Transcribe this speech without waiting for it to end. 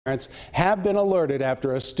Parents have been alerted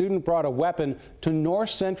after a student brought a weapon to North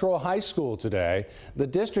Central High School today. The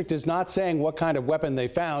district is not saying what kind of weapon they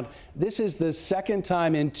found. This is the second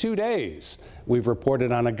time in 2 days we've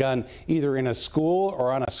reported on a gun either in a school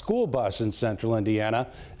or on a school bus in central Indiana.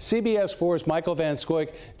 CBS 4's Michael Van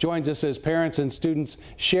Scoik joins us as parents and students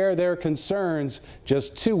share their concerns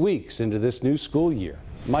just 2 weeks into this new school year.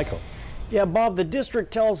 Michael. Yeah, Bob, the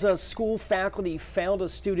district tells us school faculty found a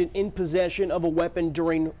student in possession of a weapon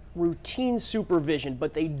during routine supervision,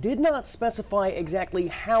 but they did not specify exactly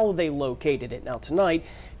how they located it. Now tonight,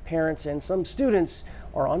 parents and some students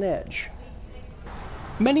are on edge.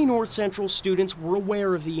 Many North Central students were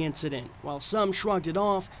aware of the incident. While some shrugged it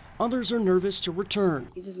off, others are nervous to return.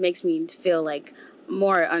 It just makes me feel like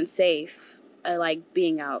more unsafe. I like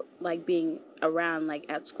being out, like being around, like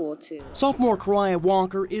at school too. Sophomore Kariah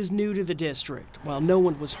Walker is new to the district. While no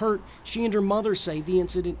one was hurt, she and her mother say the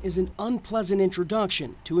incident is an unpleasant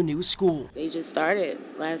introduction to a new school. They just started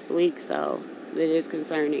last week, so it is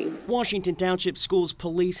concerning. Washington Township Schools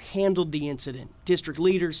police handled the incident. District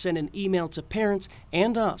leaders sent an email to parents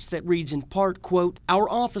and us that reads in part, quote, "Our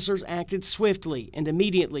officers acted swiftly and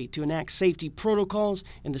immediately to enact safety protocols,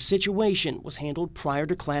 and the situation was handled prior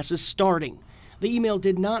to classes starting." The email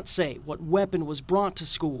did not say what weapon was brought to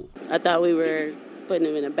school. I thought we were putting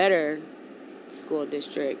them in a better school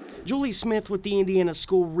district. Julie Smith with the Indiana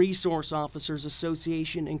School Resource Officers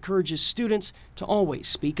Association encourages students to always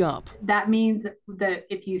speak up. That means that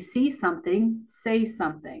if you see something, say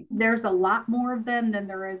something. There's a lot more of them than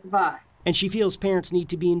there is of us. And she feels parents need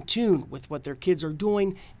to be in tune with what their kids are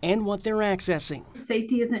doing and what they're accessing.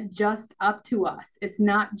 Safety isn't just up to us. It's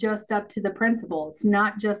not just up to the principal. It's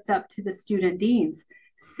not just up to the student deans.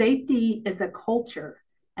 Safety is a culture.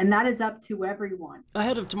 And that is up to everyone.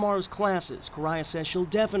 Ahead of tomorrow's classes, Kariah says she'll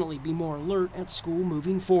definitely be more alert at school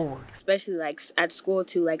moving forward. Especially like at school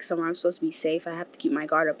too, like somewhere I'm supposed to be safe, I have to keep my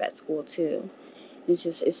guard up at school too.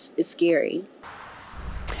 It's scary.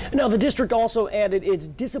 Now, the district also added its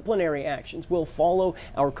disciplinary actions will follow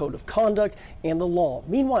our code of conduct and the law.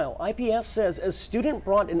 Meanwhile, IPS says a student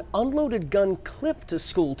brought an unloaded gun clip to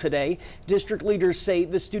school today. District leaders say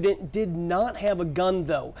the student did not have a gun,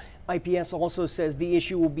 though. IPS also says the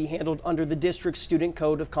issue will be handled under the district's student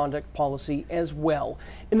code of conduct policy as well.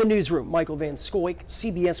 In the newsroom, Michael Van Scoik,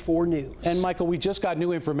 CBS 4 News. And Michael, we just got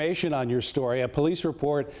new information on your story. A police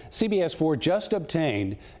report CBS 4 just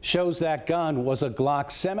obtained shows that gun was a Glock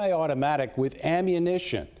semi-automatic with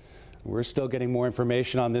ammunition. We're still getting more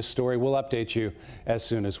information on this story. We'll update you as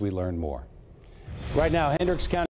soon as we learn more. Right now, Hendricks County